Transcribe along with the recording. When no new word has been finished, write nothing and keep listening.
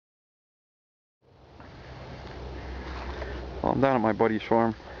Well, I'm down at my buddy's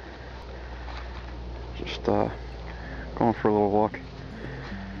farm. Just going for a little walk.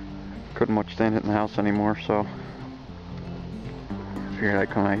 Couldn't much stand it in the house anymore, so figured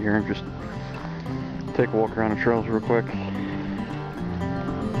I'd come out here and just take a walk around the trails real quick.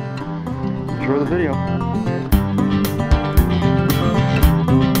 Enjoy the video.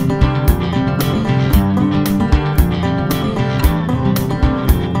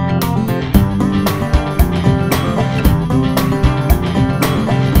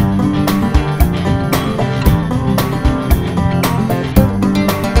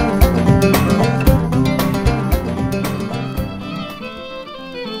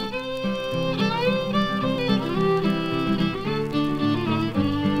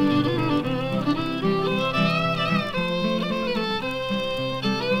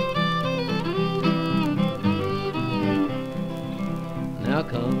 Now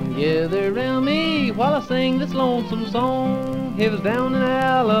come gather round me while I sing this lonesome song. It was down in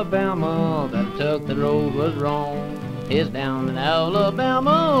Alabama that I took the road was wrong. It was down in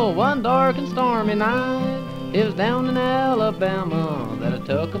Alabama one dark and stormy night. It was down in Alabama that I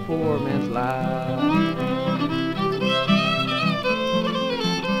took a poor man's life.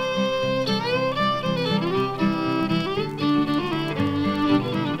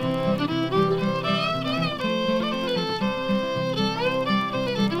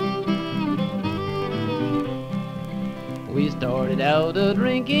 We started out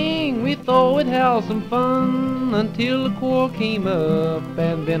a-drinking, we thought we'd have some fun, until the quarrel came up,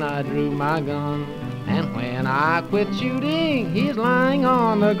 and then I drew my gun. And when I quit shooting, he's lying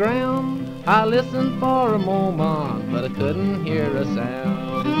on the ground. I listened for a moment, but I couldn't hear a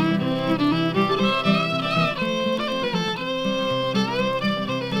sound.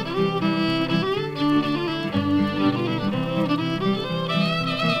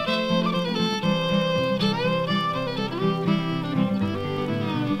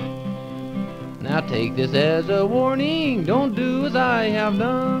 Now take this as a warning, don't do as I have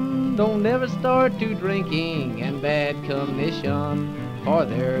done. Don't ever start to drinking and bad condition, for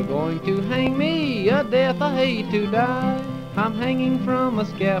they're going to hang me a death I hate to die. I'm hanging from a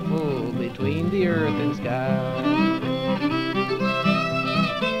scaffold between the earth and sky.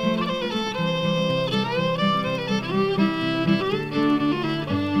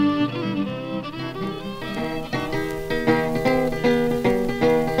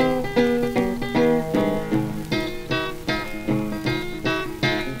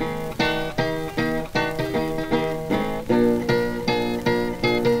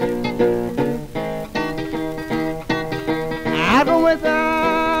 I go with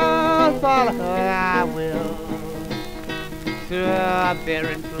her, follow her, I will, to a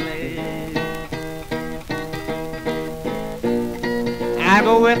barren place. I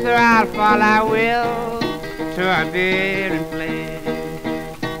go with her, I'll follow, I will, to a barren place.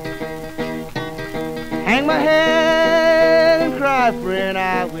 Hang my head and cry, friend,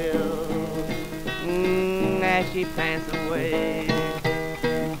 I will, as she pants away.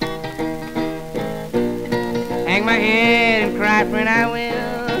 Hang my head and cry, friend, I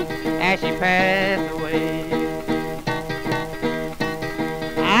will, as she passed away.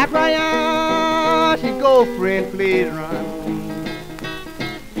 I cry out, she go, friend, please run.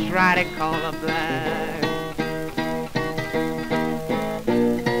 Try to call her back.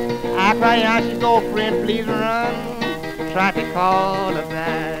 I cry out, she go, friend, please run. Try to call her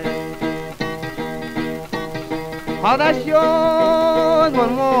back. Oh, that sure is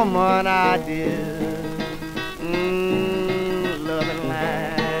one woman I did.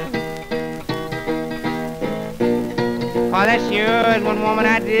 Oh, that sure is one woman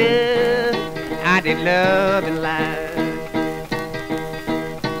I did love and life.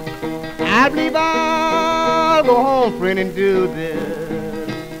 I believe I'll go home, friend, and do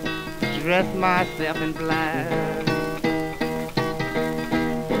this, dress myself in black.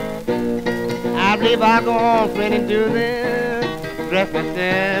 I believe I'll go home, friend, and do this, dress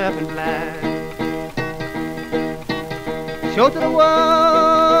myself in black. Show to the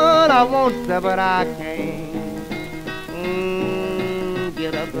world I won't say, but I can't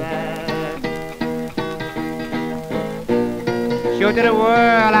get her back. Show to the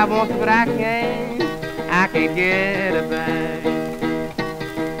world I won't say, but I can't get her back.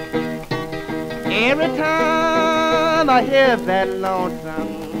 Every time I hear that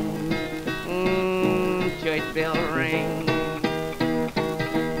lonesome church bell ring,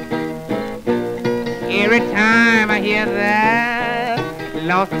 every time I hear that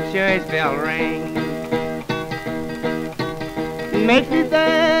lonesome church bell ring, makes me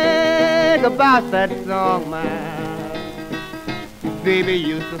think about that song my baby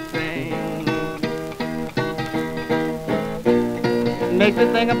used to sing. makes me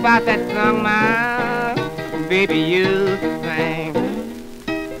think about that song my baby used to sing.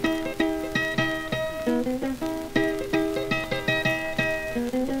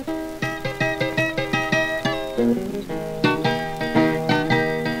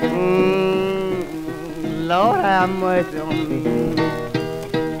 Lord have mercy on me.